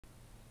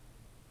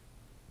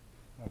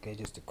Okay,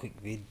 just a quick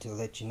vid to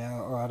let you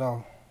know. Alright,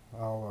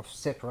 I've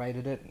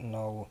separated it and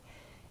I'll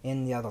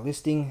end the other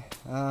listing.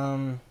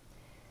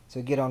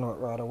 So get on it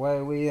right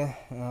away with you.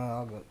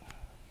 I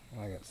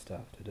got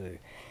stuff to do.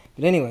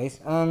 But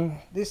anyways,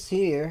 this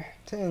here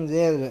turns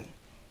out that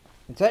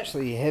it's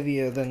actually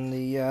heavier than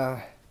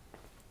the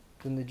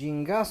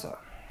Jingasa.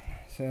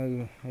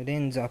 So it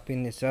ends up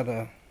in this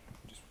other,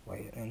 just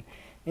wait, and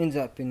ends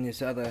up in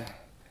this other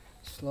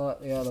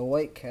slightly other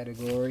weight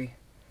category.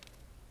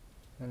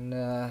 And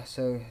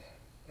so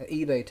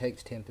eBay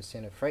takes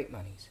 10% of freight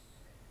monies.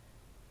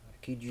 I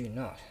kid you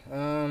not.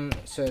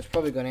 So it's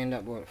probably going to end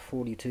up what,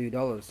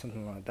 $42,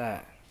 something like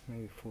that,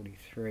 maybe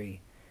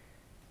 43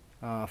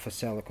 for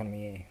Sal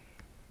Economy.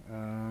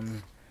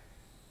 Well,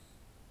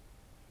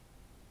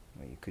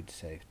 you could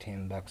save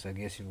 $10, I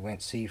guess, if you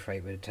went sea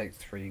freight, but it takes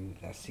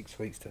 6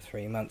 weeks to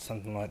 3 months,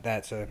 something like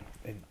that. So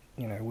it,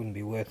 it wouldn't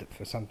be worth it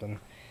for something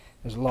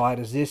as light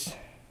as this.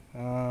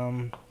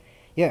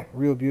 Yeah,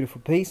 real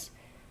beautiful piece.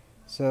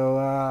 So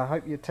I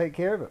hope you take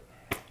care of it.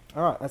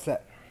 Alright, that's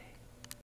that.